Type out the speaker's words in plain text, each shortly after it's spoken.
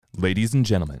Ladies and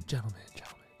gentlemen,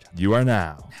 you are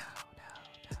now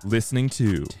listening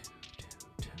to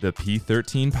the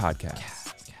P13 podcast.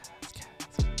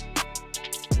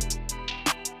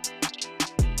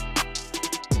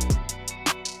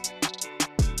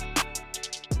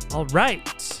 All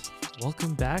right.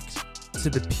 Welcome back to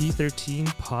the P13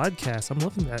 podcast. I'm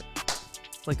loving that.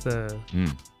 It's like the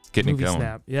Getting movie it going.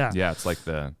 snap. Yeah. Yeah, it's like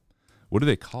the, what do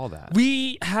they call that?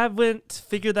 We haven't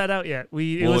figured that out yet. It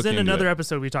We'll was look in into another it.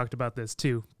 episode we talked about this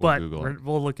too, We'll but Google it.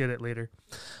 we'll look at it later.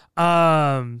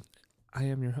 I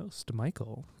am your host,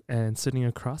 Michael, and sitting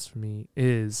across from me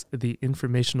is the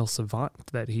informational savant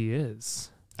that he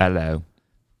is, Hello.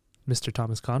 Mr.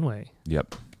 Thomas Conway.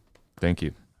 Yep. Thank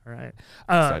you. All right.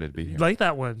 Excited to be here. Like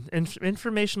that one,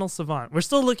 informational savant. We're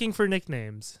still looking for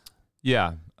nicknames.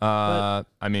 Yeah. I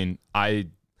mean, I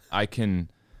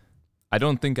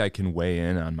don't think I can weigh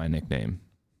in on my nickname.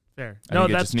 Fair. I think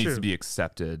it just needs to be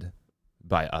accepted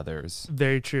by others.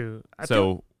 Very true.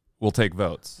 So we'll take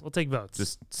votes. We'll take votes.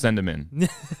 Just send them in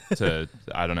to,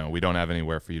 I don't know. We don't have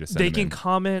anywhere for you to send They them can in.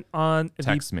 comment on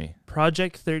Text the me.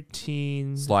 Project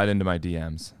 13 Slide into my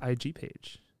DMs. IG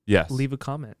page. Yes. Leave a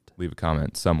comment Leave a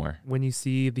comment somewhere. when you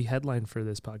see the headline for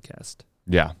this podcast.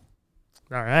 Yeah.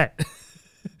 All right.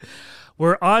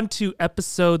 We're on to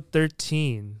episode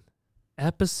 13.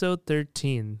 Episode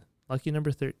 13. Lucky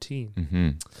number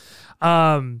 13.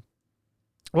 Mm-hmm.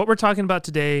 What we're talking about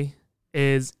today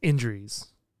is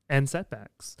injuries and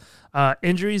setbacks.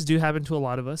 Injuries do happen to a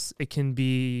lot of us. It can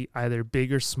be either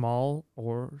big or small,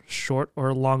 or short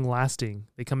or long lasting.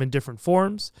 They come in different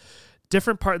forms.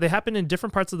 They happen in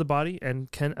different parts of the body and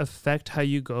can affect how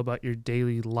you go about your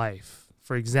daily life.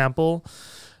 For example,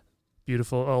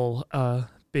 beautiful old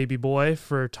baby boy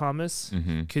for Thomas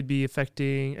Mm-hmm. could be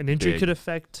affecting an injury. Big. Could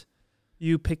affect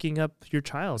you picking up your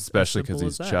child, Especially because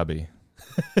he's chubby.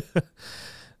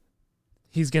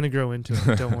 He's gonna grow into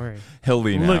it. Don't worry. He'll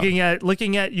lean out.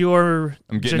 Looking at your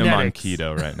I'm getting genetics. him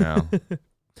on keto right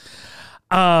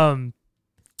now.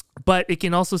 But it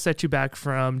can also set you back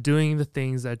from doing the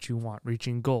things that you want,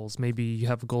 reaching goals. Maybe you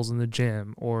have goals in the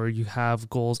gym, or you have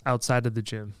goals outside of the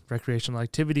gym, recreational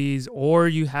activities, or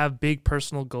you have big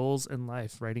personal goals in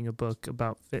life, writing a book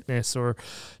about fitness, or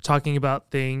talking about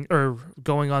or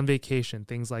going on vacation,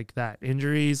 things like that.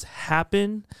 Injuries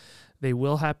happen. They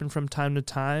will happen from time to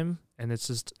time,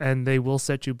 and they will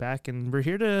set you back, and we're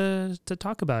here to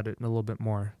talk about it a little bit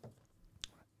more.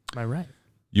 Am I right?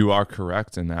 You are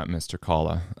correct in that, Mr.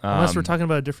 Kalla. Unless we're talking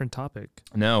about a different topic.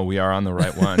 No, we are on the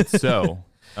right one. So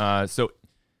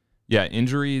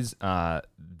injuries,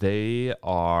 they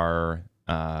are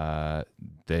a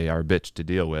bitch to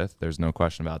deal with. There's no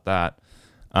question about that.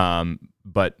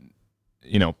 But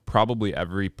probably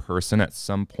every person at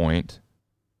some point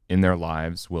in their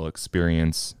lives will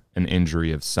experience an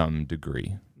injury of some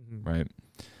degree, right?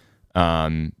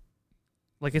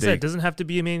 Like I said, it doesn't have to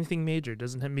be anything major.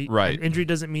 Right. An injury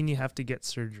doesn't mean you have to get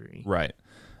surgery. Right.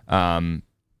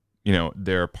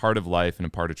 They're a part of life and a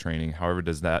part of training. However,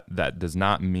 that does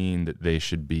not mean that they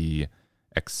should be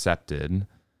accepted.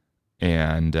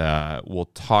 And we'll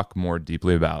talk more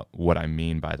deeply about what I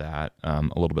mean by that a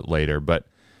little bit later. But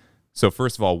so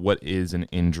first of all, what is an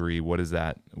injury? What is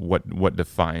that? What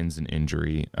defines an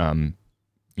injury?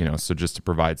 So just to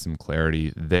provide some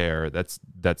clarity there, that's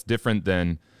different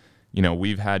than,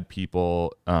 we've had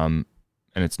people, and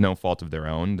it's no fault of their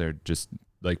own. They're just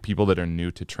like people that are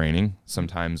new to training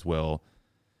sometimes will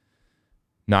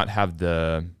not have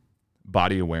the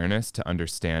body awareness to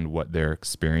understand what they're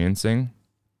experiencing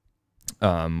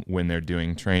when they're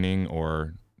doing training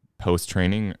or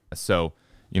post-training. So,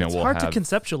 it's hard to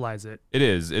conceptualize it. It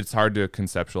is. It's hard to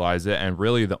conceptualize it. And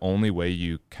really the only way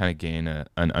you kind of gain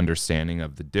an understanding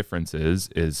of the differences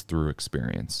is through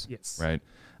experience. Yes. Right?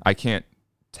 I can't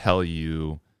tell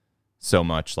you so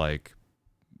much like,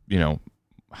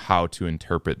 how to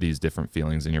interpret these different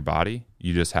feelings in your body.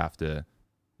 You just have to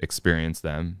experience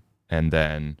them and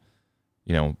then,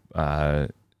 and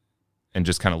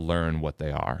just kind of learn what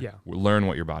they are. Yeah. Learn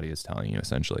what your body is telling you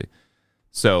essentially.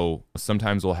 So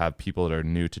sometimes we'll have people that are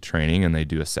new to training and they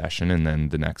do a session and then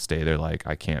the next day they're like,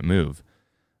 I can't move.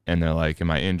 And they're like, am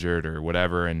I injured or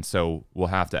whatever? And so we'll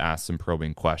have to ask some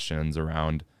probing questions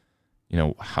around,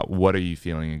 what are you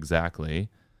feeling exactly?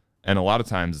 And a lot of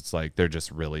times it's like they're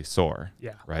just really sore,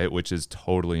 Yeah. right? Which is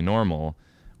totally normal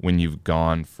when you've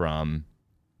gone from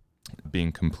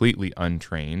being completely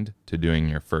untrained to doing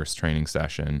your first training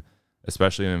session,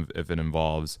 especially if it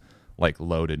involves like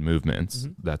loaded movements.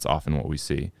 Mm-hmm. That's often what we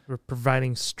see. We're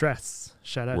providing stress.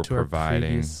 Shout out to our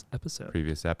previous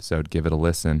episode. Give it a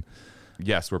listen.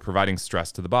 Yes, we're providing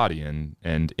stress to the body,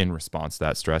 and in response to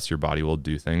that stress, your body will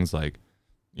do things like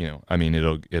I mean,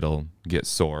 it'll get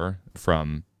sore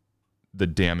from the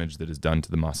damage that is done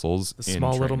to the muscles. The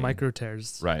small little micro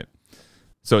tears. Right.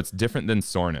 So it's different than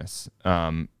soreness.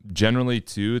 Generally,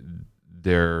 too,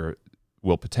 there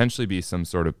will potentially be some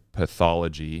sort of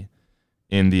pathology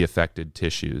in the affected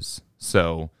tissues.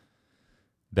 So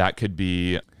that could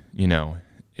be,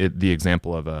 the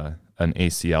example of an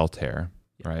ACL tear,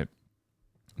 right?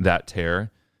 That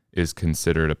tear is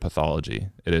considered a pathology.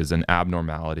 It is an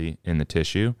abnormality in the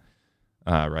tissue,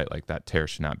 right? Like that tear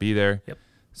should not be there. Yep.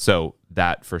 So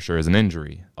that for sure is an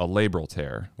injury. A labral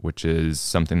tear, which is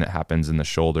something that happens in the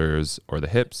shoulders or the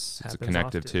hips. It's a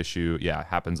connective tissue. Yeah, it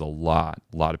happens a lot.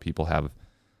 A lot of people have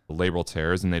labral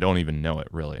tears and they don't even know it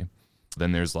really.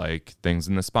 Then there's like things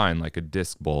in the spine, like a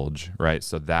disc bulge, right?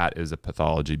 So that is a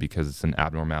pathology because it's an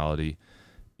abnormality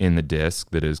in the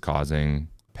disc that is causing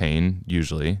pain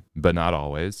usually, but not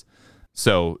always.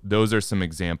 So those are some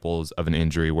examples of an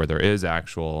injury where there is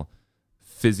actual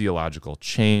physiological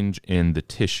change in the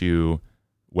tissue,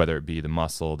 whether it be the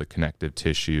muscle, the connective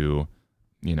tissue,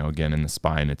 again, in the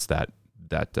spine, it's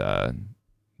the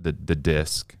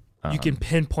disc. You can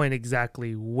pinpoint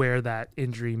exactly where that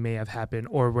injury may have happened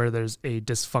or where there's a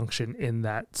dysfunction in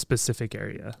that specific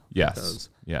area. Yes.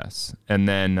 And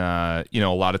then, a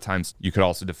lot of times you could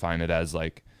also define it as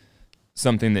like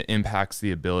something that impacts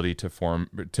the ability to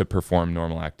perform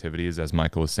normal activities, as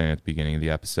Michael was saying at the beginning of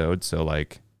the episode. So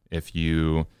like if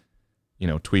you,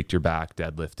 tweaked your back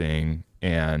deadlifting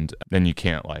and then you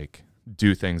can't like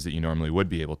do things that you normally would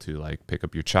be able to, like pick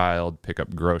up your child, pick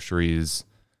up groceries,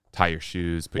 tie your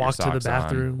shoes, put your socks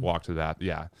on, walk to the bathroom.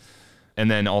 Yeah.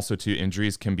 And then also too,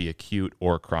 injuries can be acute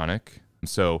or chronic.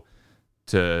 So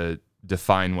to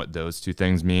define what those two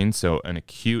things mean. So an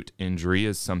acute injury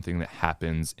is something that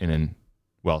happens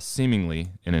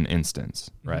seemingly in an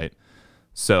instance, right?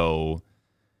 So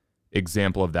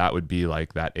example of that would be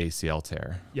like that ACL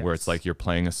tear, where it's like you're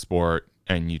playing a sport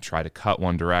and you try to cut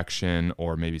one direction,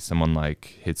 or maybe someone like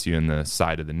hits you in the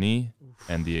side of the knee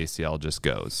and the ACL just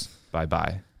goes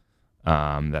bye-bye.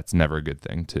 That's never a good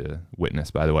thing to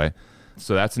witness, by the way.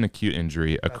 So that's an acute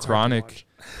injury. That's chronic,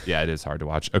 it is hard to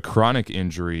watch. A chronic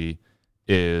injury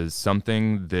is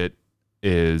something that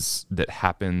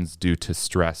happens due to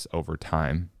stress over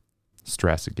time.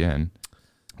 Stress again.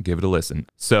 Give it a listen.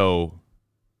 So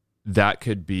that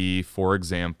could be, for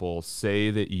example, say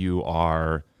that you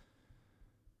are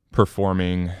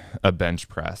performing a bench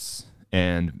press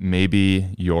and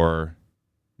maybe your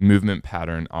movement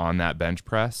pattern on that bench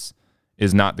press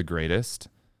is not the greatest,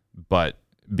 but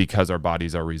because our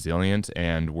bodies are resilient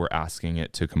and we're asking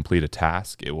it to complete a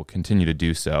task, it will continue to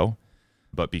do so.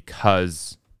 But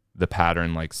because the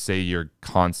pattern, like say you're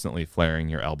constantly flaring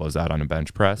your elbows out on a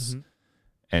bench press,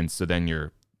 and so then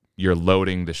you're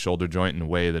loading the shoulder joint in a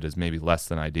way that is maybe less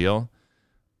than ideal,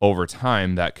 over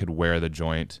time that could wear the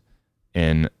joint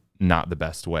in not the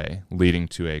best way, leading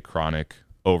to a chronic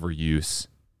overuse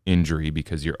injury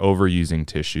because you're overusing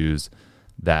tissues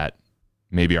that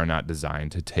maybe are not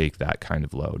designed to take that kind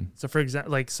of load. So for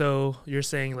example, so you're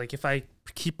saying like if I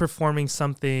keep performing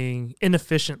something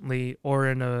inefficiently or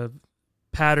in a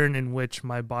pattern in which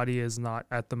my body is not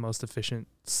at the most efficient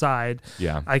side,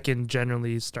 I can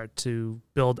generally start to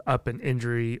build up an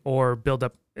injury or build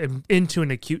up into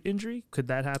an acute injury. Could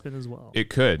that happen as well? It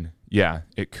could. Yeah,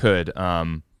 it could.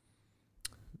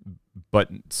 But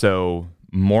so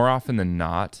more often than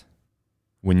not,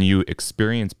 when you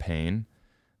experience pain,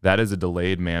 that is a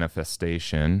delayed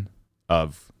manifestation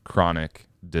of chronic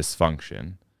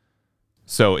dysfunction.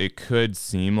 So it could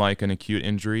seem like an acute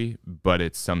injury, but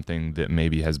it's something that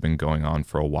maybe has been going on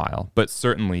for a while. But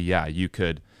certainly, you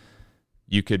could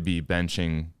be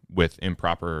benching with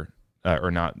improper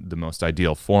or not the most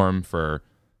ideal form for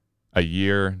a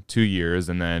year, 2 years,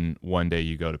 and then one day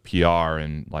you go to PR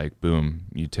and like, boom,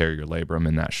 you tear your labrum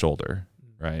in that shoulder,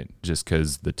 right? Just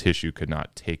because the tissue could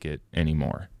not take it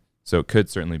anymore. So it could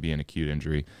certainly be an acute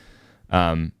injury.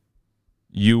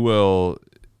 You will,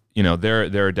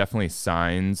 there are definitely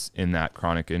signs in that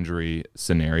chronic injury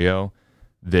scenario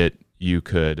that you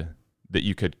could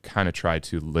kind of try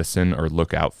to listen or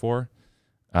look out for.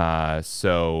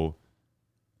 So,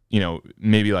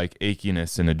 maybe like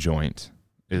achiness in a joint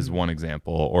is one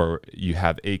example, or you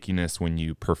have achiness when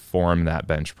you perform that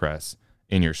bench press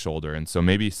in your shoulder. And so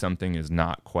maybe something is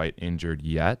not quite injured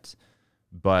yet,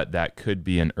 but that could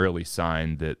be an early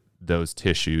sign that those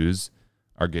tissues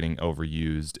are getting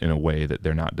overused in a way that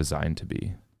they're not designed to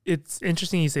be. It's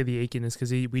interesting you say the achiness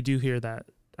because we do hear that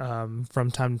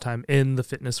from time to time in the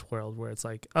fitness world where it's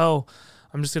like, oh,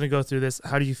 I'm just going to go through this.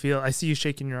 How do you feel? I see you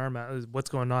shaking your arm out. What's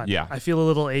going on? Yeah. I feel a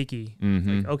little achy.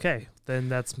 Mm-hmm. Like, okay, then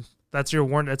that's That's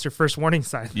your first warning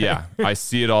sign. Yeah, I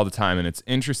see it all the time, and it's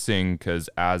interesting because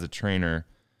as a trainer,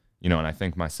 and I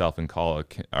think myself and Kala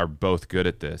are both good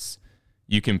at this.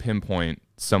 You can pinpoint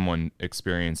someone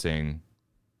experiencing,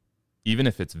 even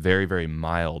if it's very, very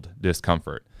mild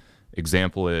discomfort.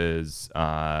 Example is,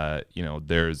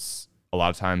 there's a lot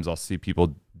of times I'll see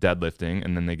people deadlifting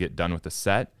and then they get done with the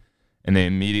set and they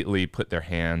immediately put their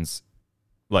hands,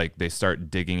 like they start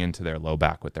digging into their low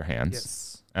back with their hands.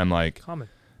 Yes. And like, Common.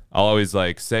 I'll always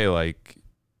like say like,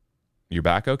 your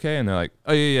back okay? And they're like,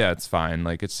 oh yeah, it's fine.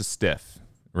 Like it's just stiff,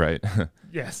 right?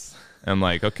 Yes. I'm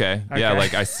like, okay. Yeah,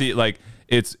 like I see like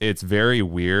it's very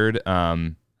weird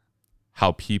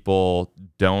how people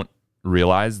don't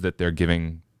realize that they're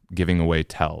giving away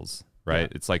tells, right? Yeah.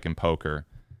 It's like in poker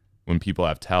when people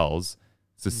have tells,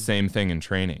 it's the same thing in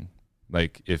training.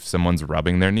 Like if someone's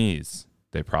rubbing their knees,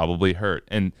 they probably hurt.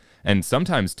 And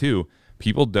sometimes too,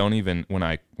 people don't even when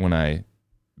I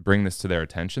bring this to their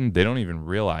attention, they don't even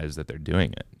realize that they're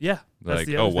doing it. Yeah. They're like,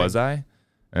 oh, was I?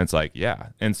 And it's like, yeah.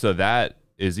 And so that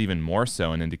is even more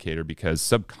so an indicator because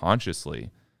subconsciously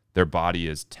their body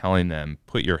is telling them,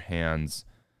 put your hands,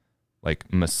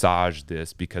 like massage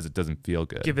this because it doesn't feel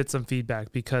good. Give it some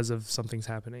feedback because of something's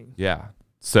happening. Yeah.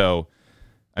 So,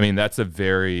 I mean,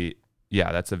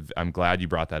 I'm glad you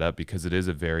brought that up because it is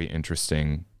a very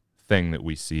interesting thing that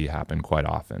we see happen quite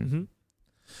often. Mm-hmm.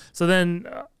 So then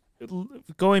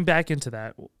going back into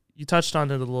that, you touched on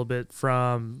it a little bit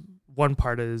from one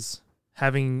part is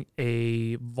having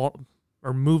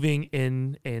or moving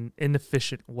in an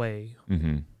inefficient way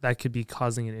that could be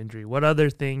causing an injury. What other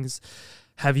things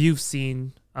have you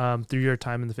seen through your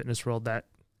time in the fitness world that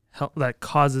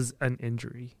causes an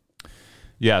injury?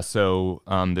 Yeah, so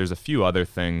there's a few other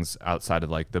things outside of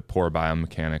like the poor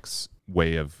biomechanics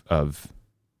way of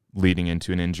leading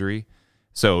into an injury.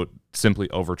 So simply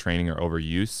overtraining or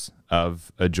overuse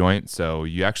of a joint. So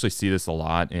you actually see this a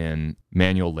lot in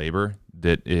manual labor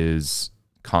that is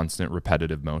constant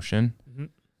repetitive motion.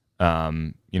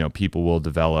 People will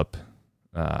develop,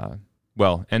 and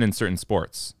in certain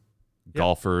sports,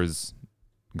 golfers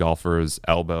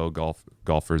elbow,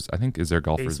 golfers, I think, is there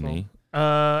golfer's Baseball. knee?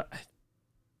 I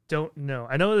don't know.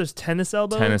 I know there's tennis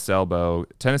elbow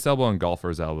and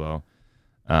golfer's elbow.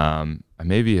 I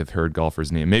maybe have heard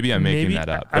golfer's knee. Maybe I'm making that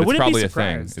up. But it's probably a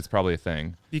thing. It's probably a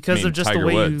thing. Because of just Tiger the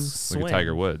way Woods, you swing. Look at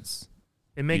Tiger Woods.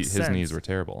 It makes sense. His knees were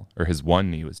terrible. Or his one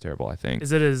knee was terrible, I think.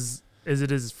 Is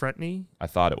it his front knee? I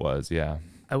thought it was, yeah.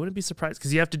 I wouldn't be surprised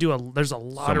because you have to do there's a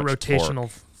lot of rotational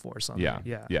force on it.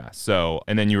 Yeah. So,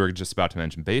 and then you were just about to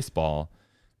mention baseball.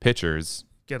 Pitchers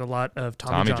get a lot of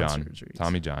Tommy John surgeries.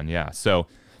 Tommy John, yeah. So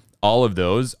all of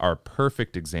those are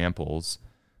perfect examples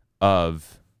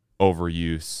of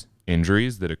overuse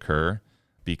injuries that occur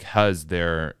because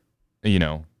they're,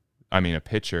 a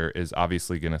pitcher is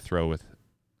obviously going to throw with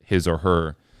his or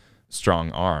her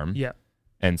strong arm. Yeah.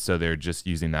 And so they're just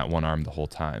using that one arm the whole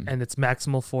time. And it's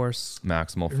maximal force.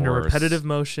 Repetitive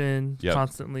motion, yep.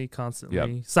 constantly.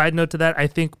 Yep. Side note to that, I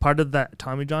think part of that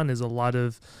Tommy John is a lot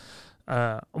of,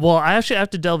 I actually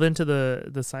have to delve into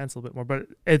the science a little bit more, but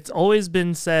it's always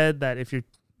been said that if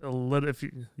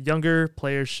younger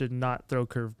players should not throw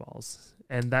curveballs.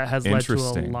 And that has led to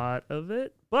a lot of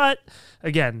it. But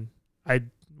again, I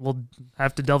will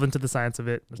have to delve into the science of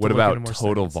it. What about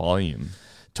total volume?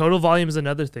 Total volume is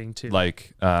another thing too.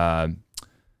 Like, I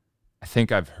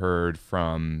think I've heard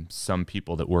from some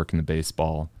people that work in the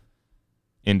baseball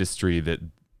industry that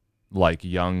like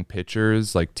young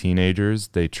pitchers, like teenagers,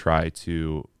 they try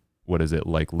to,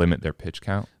 limit their pitch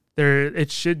count?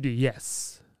 It should be,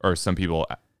 yes. Or some people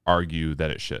argue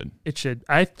that it should. It should.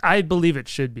 I believe it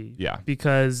should be. Yeah.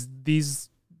 Because these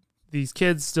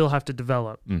kids still have to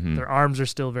develop. Mm-hmm. Their arms are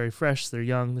still very fresh. They're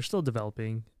young. They're still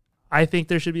developing. I think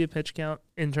there should be a pitch count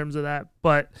in terms of that.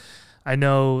 But I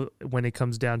know when it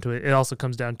comes down to it, it also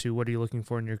comes down to what are you looking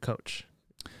for in your coach?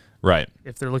 Right.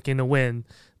 If they're looking to win,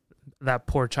 that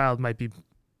poor child might be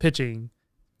pitching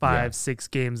 5-6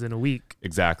 games in a week.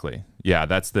 Exactly. Yeah,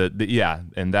 that's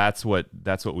and that's what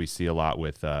we see a lot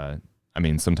with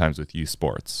sometimes with youth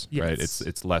sports, yes. Right?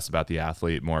 It's less about the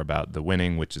athlete, more about the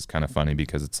winning, which is kind of funny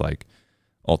because it's like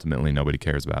ultimately nobody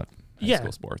cares about high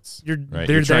school sports. You're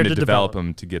trying to develop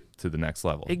them to get to the next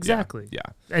level. Exactly. Yeah.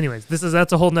 Anyways,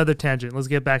 that's a whole nother tangent. Let's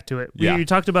get back to it. You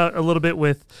talked about a little bit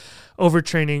with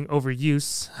overtraining,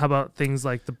 overuse. How about things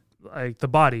like the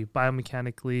body,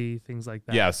 biomechanically, things like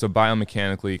that? Yeah, so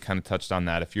biomechanically, kind of touched on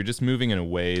that. If you're just moving in a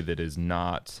way that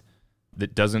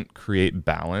doesn't create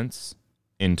balance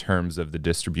in terms of the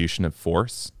distribution of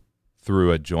force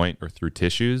through a joint or through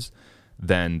tissues,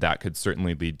 then that could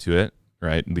certainly lead to it,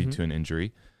 right? Lead to an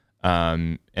injury.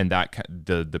 And that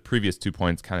the previous 2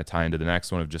 points kind of tie into the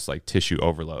next one of just like tissue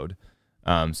overload.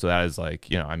 So that is like,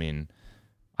 I mean,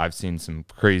 I've seen some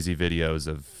crazy videos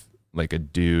of like a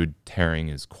dude tearing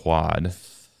his quad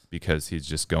because he's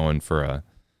just going for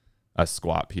a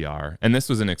squat PR. And this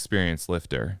was an experienced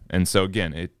lifter. And so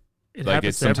again, it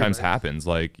sometimes happens.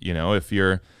 Like, if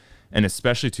you're, and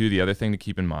especially too, the other thing to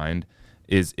keep in mind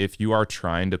is if you are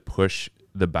trying to push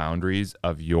the boundaries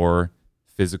of your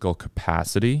physical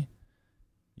capacity,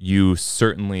 you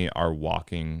certainly are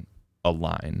walking a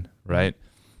line, right?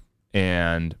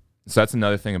 And so that's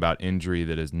another thing about injury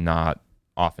that is not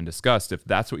often discussed. If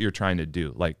that's what you're trying to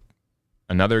do, like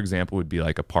another example would be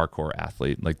like a parkour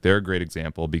athlete. Like they're a great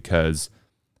example because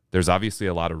there's obviously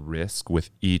a lot of risk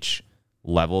with each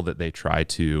level that they try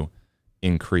to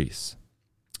increase.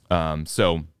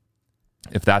 So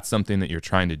if that's something that you're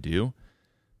trying to do,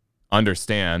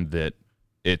 understand that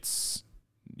it's,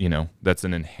 that's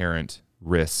an inherent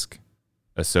risk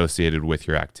associated with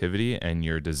your activity and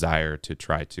your desire to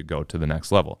try to go to the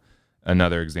next level.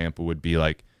 Another example would be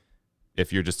like,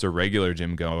 if you're just a regular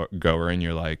gym goer and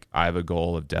you're like, I have a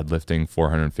goal of deadlifting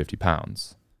 450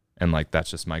 pounds and like, that's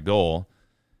just my goal.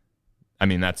 I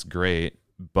mean, that's great,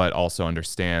 but also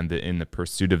understand that in the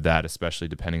pursuit of that, especially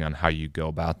depending on how you go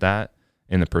about that,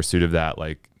 in the pursuit of that,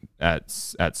 like at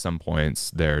some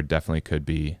points, there definitely could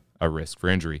be a risk for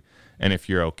injury. And if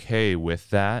you're okay with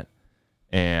that,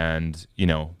 and,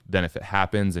 then if it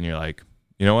happens and you're like,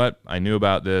 you know what, I knew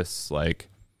about this, like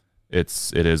it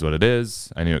is what it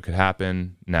is. I knew it could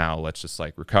happen. Now let's just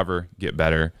like recover, get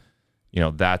better.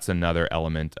 That's another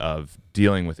element of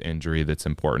dealing with injury that's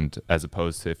important, as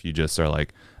opposed to if you just are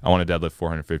like, I want to deadlift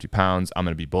 450 pounds. I'm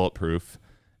going to be bulletproof.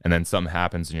 And then something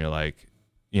happens and you're like,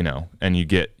 and you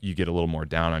get a little more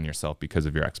down on yourself because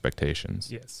of your expectations.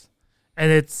 Yes.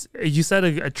 And you said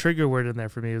a trigger word in there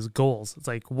for me is goals. It's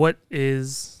like, what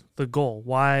is the goal?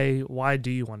 Why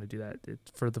do you want to do that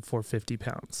for the 450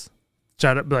 pounds?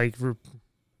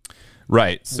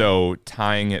 Right. So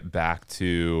tying it back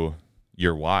to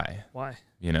your why. Why?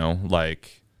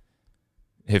 Like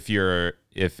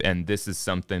and this is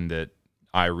something that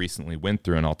I recently went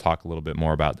through, and I'll talk a little bit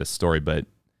more about this story, but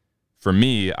for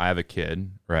me, I have a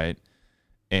kid, right?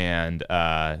 And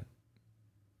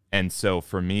so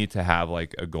for me to have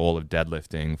like a goal of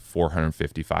deadlifting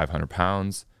 450, 500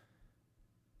 pounds,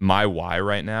 my why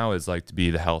right now is like to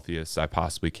be the healthiest I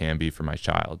possibly can be for my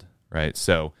child, right?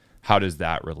 So how does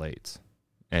that relate?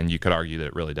 And you could argue that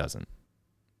it really doesn't.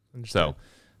 Understood.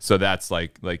 So that's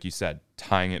like you said,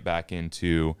 tying it back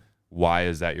into why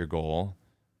is that your goal?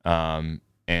 And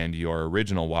your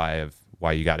original why of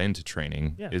why you got into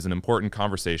training is an important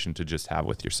conversation to just have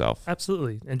with yourself.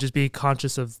 Absolutely. And just be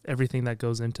conscious of everything that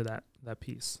goes into that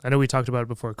piece. I know we talked about it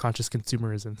before, conscious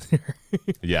consumerism.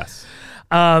 Yes.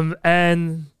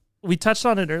 And we touched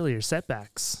on it earlier,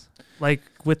 setbacks. Like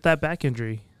with that back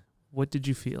injury, what did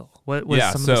you feel? What was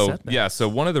some of the setbacks? So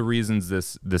one of the reasons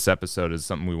this episode is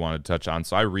something we wanted to touch on.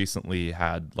 So I recently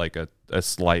had like a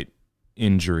slight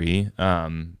injury,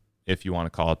 if you want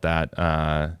to call it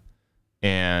that.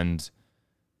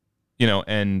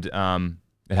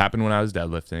 It happened when I was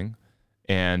deadlifting,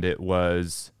 and it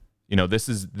was, this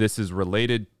is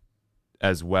related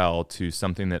as well to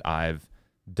something that I've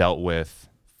dealt with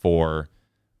for,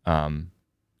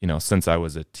 since I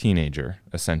was a teenager,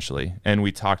 essentially. And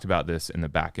we talked about this in the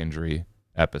back injury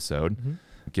episode. Mm-hmm.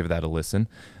 Give that a listen.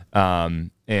 We're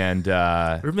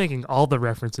making all the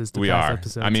references to past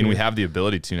episodes. I mean, we have the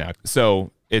ability to now.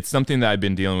 So it's something that I've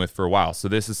been dealing with for a while. So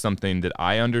this is something that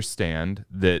I understand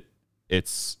that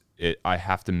I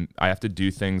have to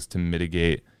do things to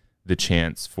mitigate the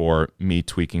chance for me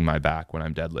tweaking my back when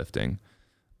I'm deadlifting.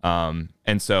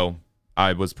 And so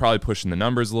I was probably pushing the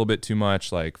numbers a little bit too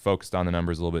much, like focused on the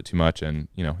numbers a little bit too much. And,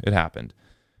 it happened.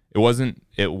 It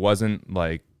wasn't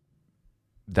like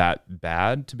that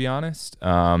bad, to be honest.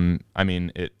 I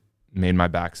mean, it made my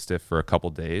back stiff for a couple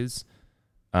days.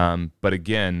 But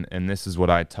again, and this is what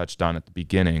I touched on at the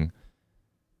beginning,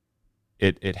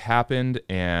 it happened,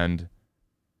 and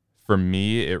for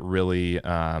me, it really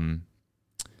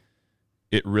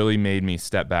made me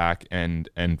step back and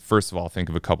first of all think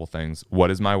of a couple things.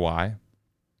 What is my why?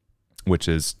 Which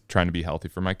is trying to be healthy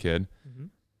for my kid. Mm-hmm.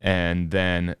 And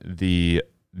then the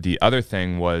other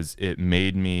thing was it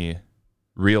made me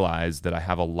realize that I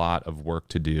have a lot of work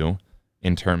to do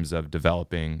in terms of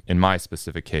developing, in my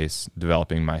specific case,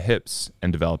 developing my hips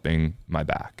and developing my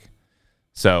back.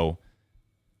 So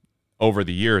over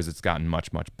the years, it's gotten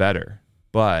much, much better.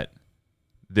 But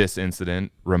this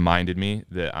incident reminded me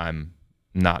that I'm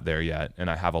not there yet, and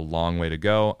I have a long way to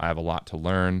go. I have a lot to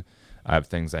learn. I have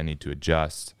things I need to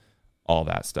adjust, all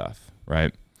that stuff,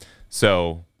 right?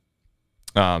 So,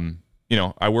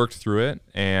 I worked through it,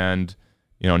 and,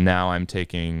 now I'm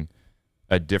taking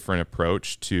a different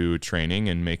approach to training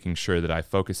and making sure that I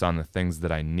focus on the things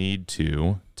that I need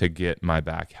to get my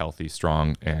back healthy,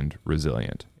 strong, and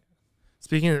resilient.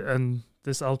 Speaking of, and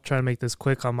this, I'll try to make this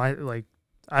quick on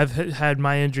I've had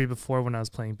my injury before when I was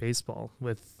playing baseball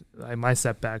with my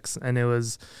setbacks, and it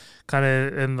was kind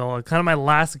of my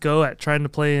last go at trying to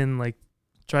play in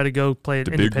try to go play in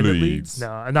The independent big leagues. leagues.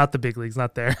 No, not the big leagues,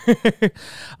 not there.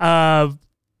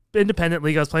 Independent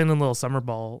league. I was playing in a little summer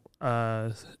ball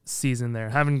season there,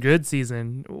 having a good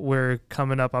season. We're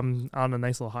coming up. I'm on a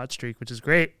nice little hot streak, which is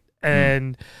great.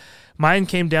 And mine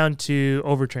came down to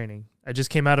overtraining. I just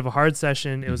came out of a hard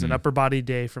session. It was an upper body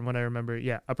day from what I remember.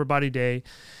 Yeah, upper body day.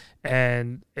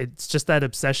 And it's just that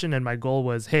obsession. And my goal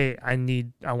was, hey,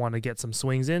 I want to get some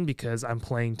swings in because I'm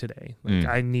playing today.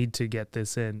 I need to get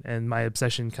this in. And my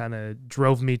obsession kind of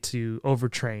drove me to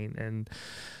overtrain and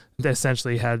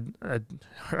essentially had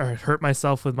hurt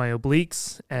myself with my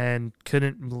obliques and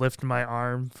couldn't lift my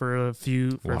arm for a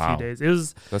few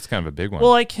days. That's kind of a big one.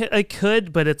 Well, I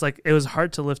could, but it's it was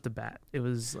hard to lift the bat. It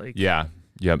was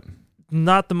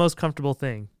not the most comfortable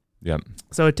thing. Yep.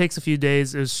 So it takes a few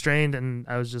days. It was strained, and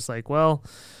I was just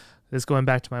this going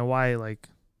back to my why,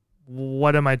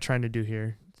 what am I trying to do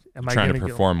here? Am I trying to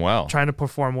perform well? Trying to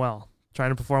perform well.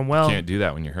 You can't do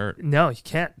that when you're hurt. No, you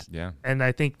can't. Yeah. And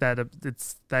I think that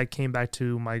that came back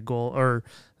to my goal, or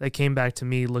that came back to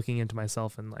me looking into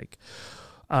myself and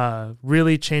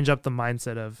really change up the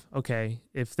mindset of, okay,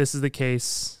 if this is the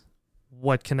case,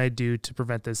 what can I do to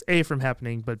prevent this A, from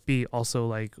happening, but B,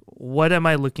 also what am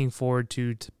I looking forward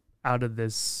to out of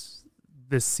this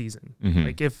season?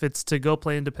 If it's to go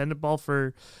play independent ball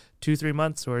for 2-3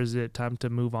 months, or is it time to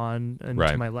move on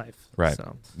into my life? Right.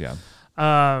 So, yeah.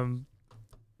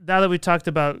 Now that we talked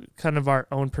about kind of our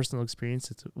own personal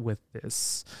experiences with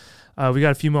this, we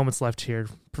got a few moments left here.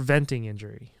 Preventing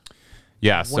injury.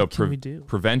 Yeah. What can we do?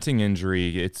 Preventing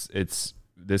injury,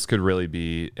 this could really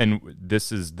be, and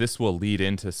this will lead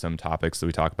into some topics that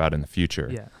we talk about in the future.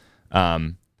 Yeah.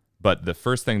 But the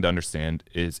first thing to understand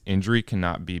is injury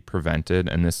cannot be prevented,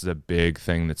 and this is a big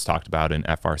thing that's talked about in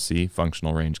FRC,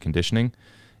 functional range conditioning.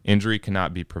 Injury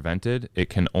cannot be prevented.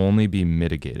 It can only be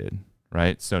mitigated,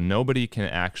 right? So nobody can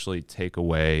actually take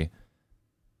away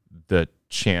the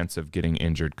chance of getting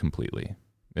injured completely.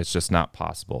 It's just not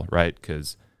possible, right?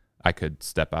 Because I could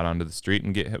step out onto the street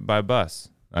and get hit by a bus.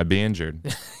 I'd be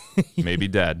injured, maybe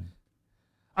dead.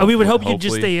 We would hope you'd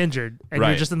just stay injured and right.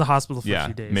 You're just in the hospital for a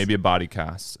few days. Maybe a body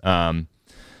cast.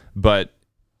 But,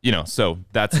 so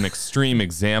that's an extreme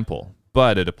example,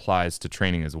 but it applies to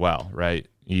training as well, right?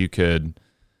 You could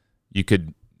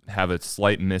have a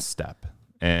slight misstep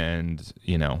and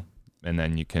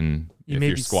then you can, if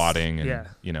you're squatting and,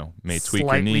 may tweak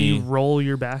your knee. Slightly roll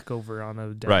your back over on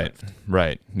a deadlift.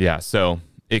 Right. Yeah. So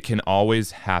it can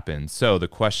always happen. So the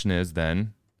question is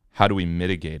then, how do we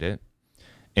mitigate it?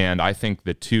 And I think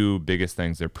the two biggest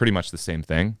things, they're pretty much the same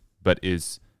thing, but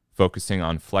is focusing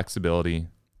on flexibility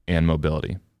and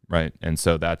mobility, right? And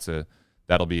so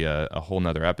that'll be a whole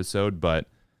nother episode, but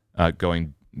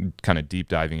going kind of deep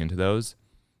diving into those,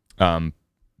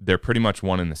 they're pretty much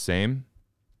one and the same.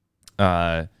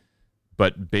 But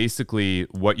basically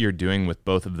what you're doing with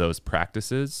both of those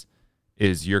practices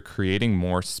is you're creating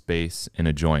more space in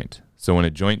a joint. So when a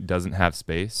joint doesn't have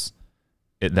space,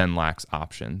 it then lacks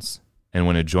options. And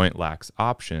when a joint lacks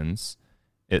options,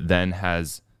 it then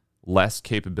has less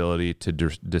capability to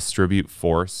distribute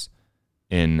force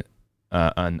in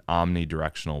an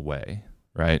omnidirectional way,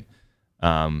 right?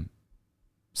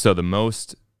 So the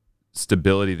most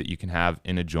stability that you can have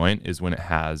in a joint is when it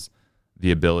has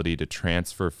the ability to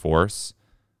transfer force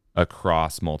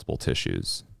across multiple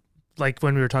tissues. Like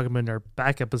when we were talking about in our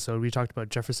back episode, we talked about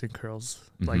Jefferson curls.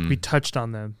 We touched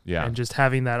on them. Yeah. And just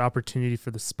having that opportunity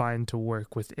for the spine to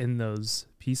work within those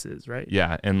pieces, right?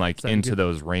 Yeah. And into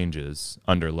those ranges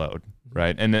under load,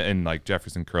 right? And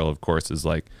Jefferson curl, of course, is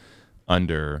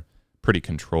under pretty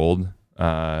controlled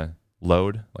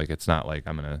load. It's not like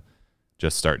I'm going to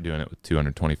just start doing it with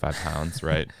 225 pounds,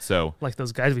 right? So like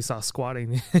those guys we saw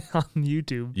squatting on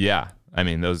YouTube. Yeah. I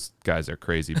mean, those guys are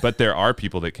crazy, but there are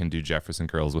people that can do Jefferson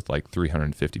curls with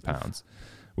 350 pounds,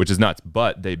 which is nuts,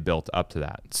 but they built up to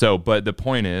that. So, but the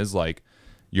point is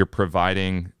you're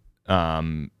providing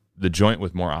the joint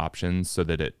with more options so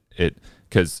that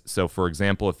so for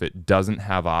example, if it doesn't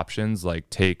have options,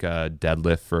 take a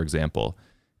deadlift, for example,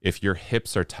 if your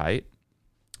hips are tight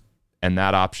and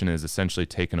that option is essentially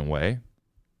taken away,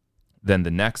 then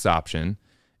the next option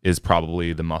is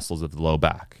probably the muscles of the low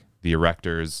back, the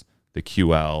erectors, the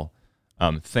QL,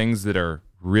 Things that are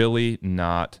really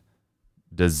not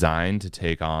designed to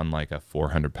take on like a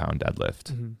 400-pound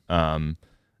deadlift. Mm-hmm.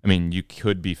 I mean, you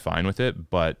could be fine with it,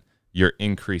 but you're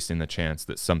increasing the chance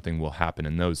that something will happen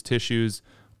in those tissues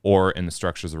or in the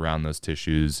structures around those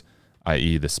tissues,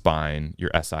 i.e. the spine, your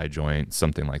SI joint,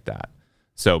 something like that.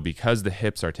 So because the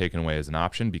hips are taken away as an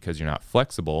option because you're not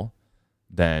flexible,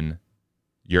 then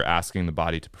you're asking the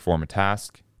body to perform a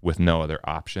task with no other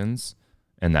options,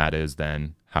 and that is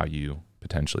then how you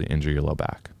potentially injure your low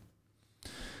back.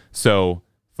 So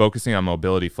focusing on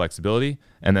mobility, flexibility,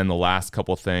 and then the last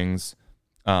couple things,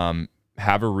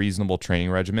 have a reasonable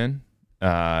training regimen.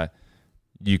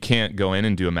 You can't go in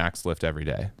and do a max lift every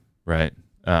day, right?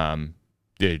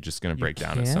 You're just going to break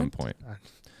down at some point.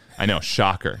 I know,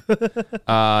 shocker.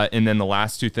 And then the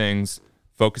last two things,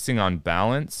 focusing on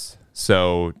balance.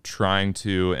 So trying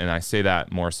to, and I say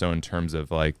that more so in terms of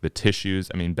like the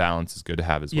tissues. I mean, balance is good to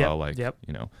have as well, like,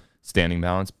 you know, standing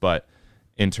balance, but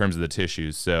in terms of the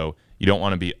tissues. So you don't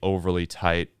want to be overly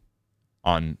tight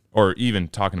on, or even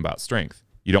talking about strength,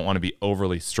 you don't want to be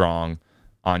overly strong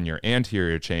on your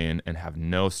anterior chain and have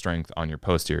no strength on your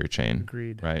posterior chain.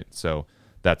 Agreed. Right? So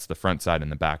that's the front side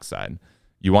and the back side.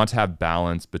 You want to have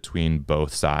balance between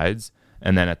both sides.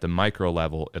 And then at the micro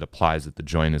level, it applies at the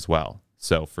joint as well.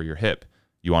 So for your hip,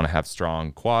 you want to have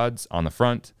strong quads on the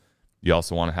front. You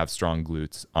also want to have strong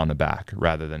glutes on the back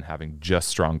rather than having just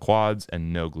strong quads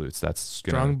and no glutes. That's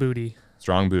strong booty.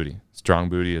 Strong booty. Strong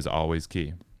booty is always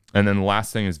key. And then the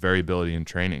last thing is variability in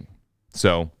training.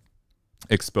 So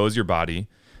expose your body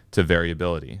to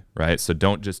variability, right? So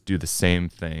don't just do the same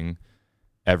thing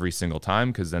every single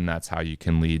time, because then that's how you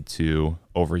can lead to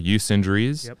overuse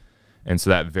injuries. Yep. And so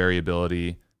that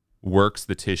variability works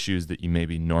the tissues that you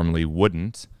maybe normally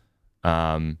wouldn't,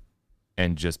 and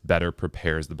just better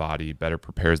prepares the body, better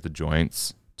prepares the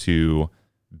joints to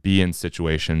be in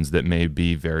situations that may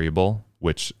be variable,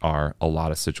 which are a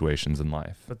lot of situations in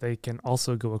life. But they can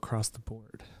also go across the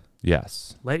board.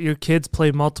 Yes. Let your kids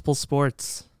play multiple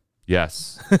sports.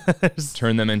 Yes.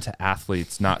 Turn them into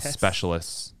athletes, not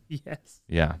specialists. Yes.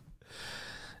 Yeah.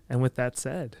 And with that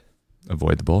said,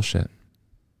 avoid the bullshit.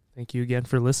 Thank you again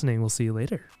for listening. We'll see you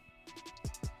later.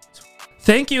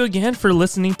 Thank you again for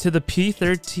listening to the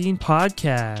P13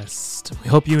 podcast. We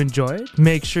hope you enjoyed.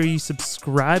 Make sure you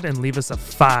subscribe and leave us a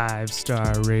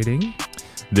 5-star rating.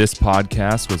 This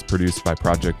podcast was produced by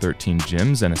Project 13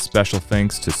 Gyms, and a special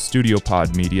thanks to Studio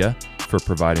Pod Media for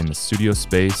providing the studio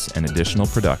space and additional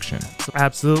production. So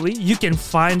absolutely. You can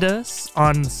find us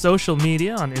on social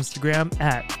media on Instagram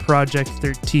at Project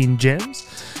 13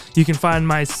 Gyms. You can find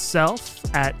myself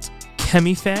at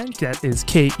Kemifan. That is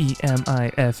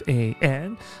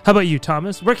Kemifan. How about you,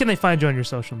 Thomas? Where can they find you on your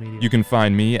social media? You can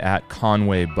find me at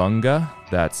Conway Bunga.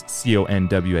 That's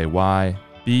ConwayBunga.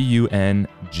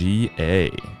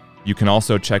 You can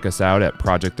also check us out at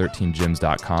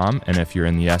project13gyms.com. And if you're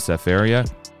in the SF area,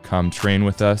 come train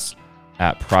with us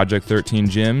at Project 13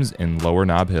 Gyms in Lower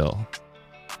Nob Hill.